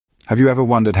Have you ever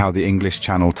wondered how the English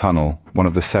Channel Tunnel, one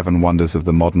of the 7 wonders of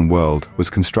the modern world, was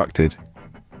constructed?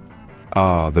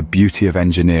 Ah, the beauty of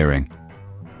engineering.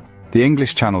 The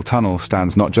English Channel Tunnel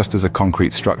stands not just as a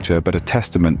concrete structure, but a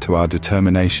testament to our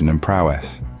determination and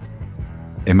prowess.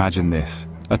 Imagine this,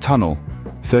 a tunnel,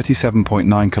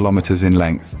 37.9 kilometers in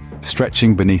length,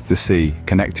 stretching beneath the sea,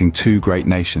 connecting 2 great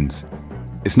nations.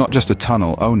 It's not just a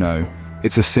tunnel, oh no,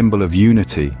 it's a symbol of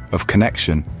unity, of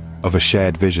connection, of a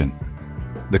shared vision.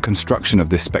 The construction of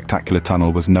this spectacular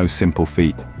tunnel was no simple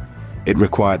feat. It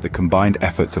required the combined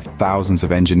efforts of thousands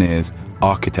of engineers,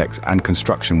 architects, and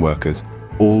construction workers,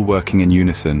 all working in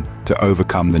unison to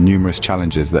overcome the numerous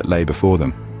challenges that lay before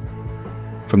them.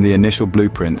 From the initial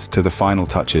blueprints to the final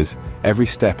touches, every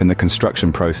step in the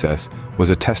construction process was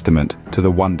a testament to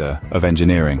the wonder of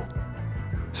engineering.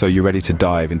 So you ready to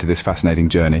dive into this fascinating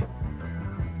journey?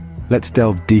 Let's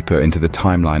delve deeper into the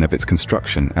timeline of its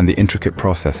construction and the intricate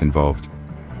process involved.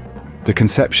 The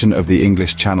conception of the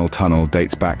English Channel Tunnel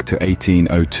dates back to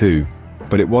 1802,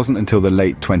 but it wasn't until the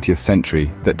late 20th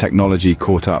century that technology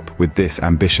caught up with this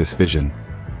ambitious vision.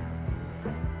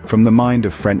 From the mind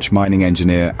of French mining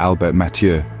engineer Albert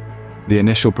Mathieu, the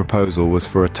initial proposal was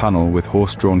for a tunnel with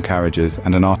horse-drawn carriages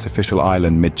and an artificial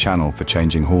island mid-channel for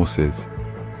changing horses.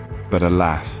 But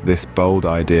alas, this bold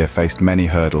idea faced many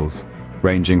hurdles,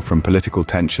 ranging from political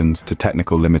tensions to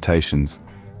technical limitations,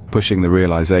 pushing the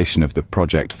realization of the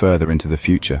project further into the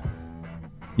future.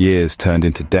 Years turned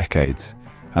into decades,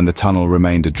 and the tunnel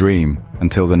remained a dream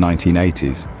until the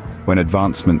 1980s, when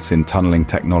advancements in tunneling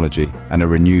technology and a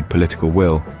renewed political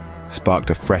will sparked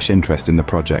a fresh interest in the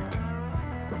project.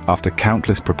 After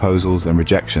countless proposals and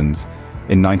rejections,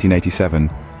 in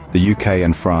 1987, the UK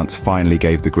and France finally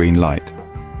gave the green light,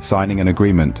 signing an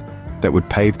agreement that would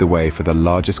pave the way for the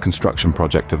largest construction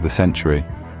project of the century.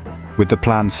 With the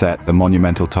plan set, the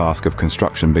monumental task of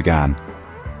construction began.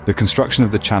 The construction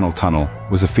of the Channel Tunnel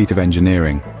was a feat of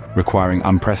engineering, requiring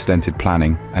unprecedented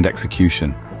planning and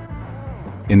execution.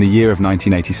 In the year of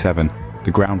 1987,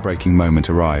 the groundbreaking moment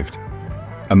arrived.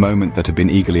 A moment that had been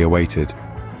eagerly awaited.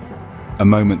 A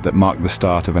moment that marked the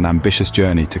start of an ambitious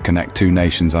journey to connect 2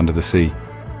 nations under the sea.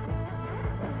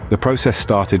 The process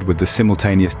started with the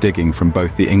simultaneous digging from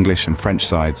both the English and French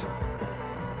sides.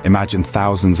 Imagine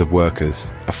thousands of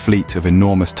workers, a fleet of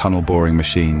enormous tunnel boring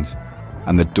machines,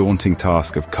 and the daunting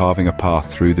task of carving a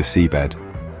path through the seabed.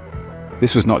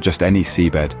 This was not just any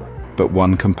seabed, but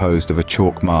one composed of a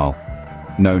chalk marl,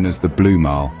 known as the Blue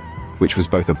Marl, which was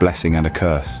both a blessing and a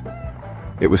curse.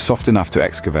 It was soft enough to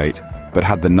excavate, but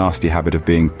had the nasty habit of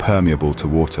being permeable to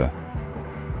water.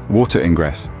 Water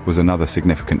ingress was another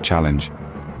significant challenge.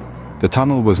 The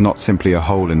tunnel was not simply a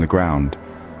hole in the ground.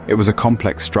 It was a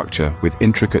complex structure with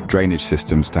intricate drainage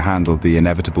systems to handle the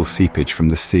inevitable seepage from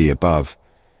the sea above,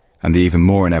 and the even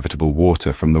more inevitable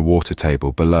water from the water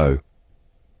table below.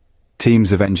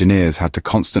 Teams of engineers had to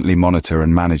constantly monitor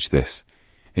and manage this,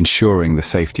 ensuring the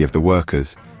safety of the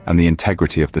workers and the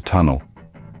integrity of the tunnel.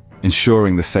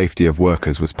 Ensuring the safety of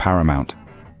workers was paramount.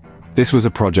 This was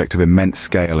a project of immense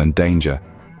scale and danger.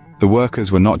 The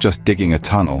workers were not just digging a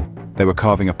tunnel, they were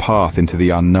carving a path into the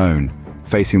unknown,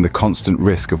 facing the constant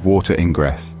risk of water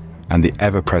ingress and the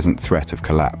ever-present threat of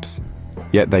collapse.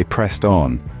 Yet they pressed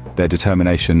on, their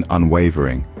determination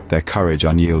unwavering, their courage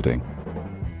unyielding.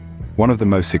 One of the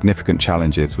most significant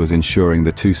challenges was ensuring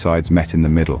the 2 sides met in the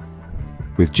middle.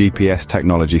 With GPS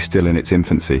technology still in its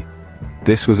infancy,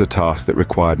 this was a task that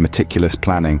required meticulous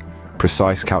planning,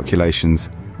 precise calculations,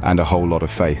 and a whole lot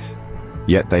of faith.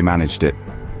 Yet they managed it.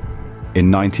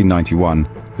 In 1991,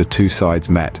 the 2 sides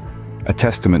met, a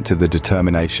testament to the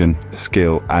determination,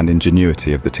 skill, and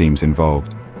ingenuity of the teams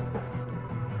involved.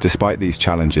 Despite these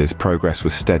challenges, progress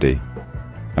was steady,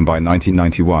 and by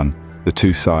 1991, the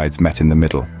 2 sides met in the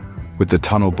middle. With the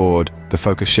tunnel bored, the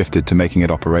focus shifted to making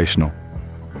it operational.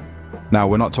 Now,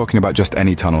 we're not talking about just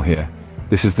any tunnel here.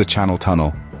 This is the Channel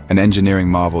Tunnel, an engineering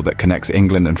marvel that connects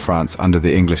England and France under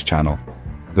the English Channel.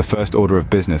 The first order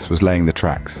of business was laying the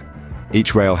tracks.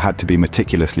 Each rail had to be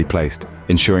meticulously placed,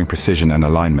 ensuring precision and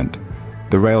alignment.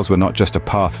 The rails were not just a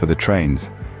path for the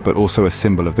trains, but also a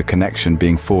symbol of the connection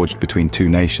being forged between 2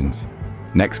 nations.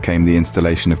 Next came the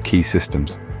installation of key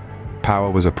systems. Power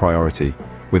was a priority.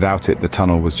 Without it, the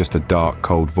tunnel was just a dark,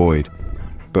 cold void.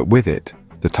 But with it,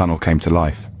 the tunnel came to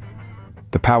life.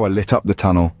 The power lit up the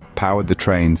tunnel, powered the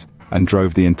trains, and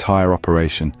drove the entire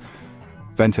operation.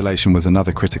 Ventilation was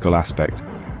another critical aspect.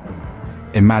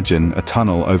 Imagine a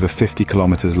tunnel over 50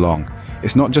 kilometers long.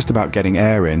 It's not just about getting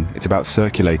air in, it's about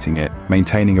circulating it,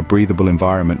 maintaining a breathable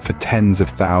environment for tens of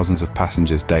thousands of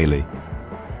passengers daily.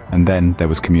 And then there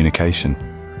was communication.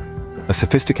 A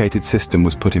sophisticated system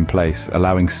was put in place,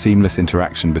 allowing seamless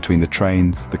interaction between the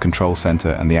trains, the control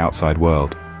center, and the outside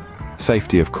world.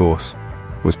 Safety, of course,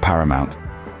 was paramount.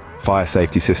 Fire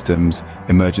safety systems,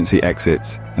 emergency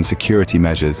exits, and security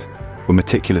measures were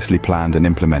meticulously planned and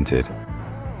implemented.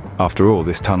 After all,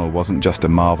 this tunnel wasn't just a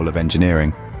marvel of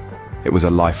engineering, it was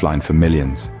a lifeline for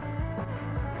millions.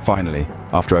 Finally,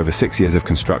 after over 6 years of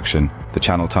construction, the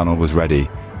Channel Tunnel was ready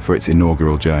for its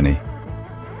inaugural journey.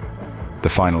 The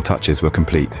final touches were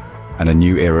complete, and a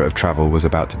new era of travel was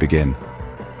about to begin.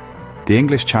 The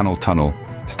English Channel Tunnel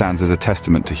stands as a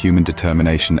testament to human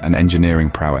determination and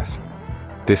engineering prowess.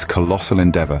 This colossal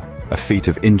endeavor, a feat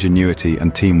of ingenuity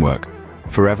and teamwork,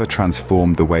 forever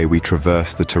transformed the way we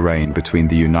traverse the terrain between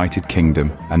the United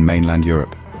Kingdom and mainland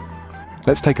Europe.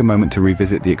 Let's take a moment to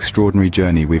revisit the extraordinary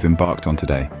journey we've embarked on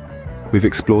today. We've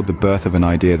explored the birth of an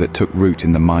idea that took root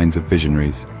in the minds of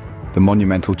visionaries, the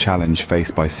monumental challenge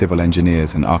faced by civil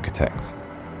engineers and architects,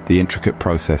 the intricate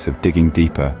process of digging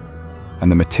deeper,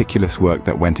 and the meticulous work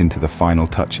that went into the final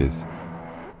touches.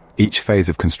 Each phase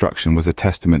of construction was a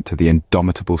testament to the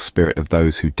indomitable spirit of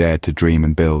those who dared to dream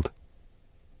and build.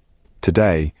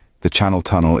 Today, the Channel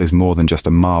Tunnel is more than just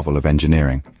a marvel of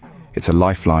engineering. It's a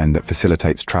lifeline that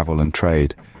facilitates travel and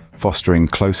trade, fostering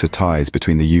closer ties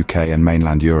between the UK and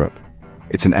mainland Europe.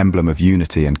 It's an emblem of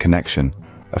unity and connection,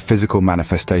 a physical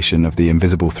manifestation of the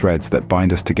invisible threads that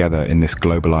bind us together in this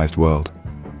globalized world.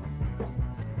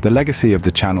 The legacy of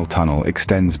the Channel Tunnel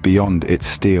extends beyond its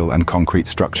steel and concrete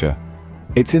structure.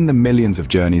 It's in the millions of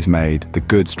journeys made, the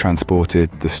goods transported,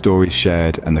 the stories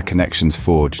shared, and the connections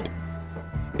forged.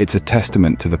 It's a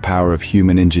testament to the power of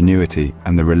human ingenuity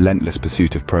and the relentless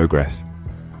pursuit of progress.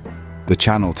 The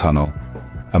Channel Tunnel,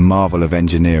 a marvel of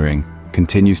engineering,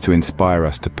 continues to inspire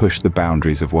us to push the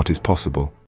boundaries of what is possible.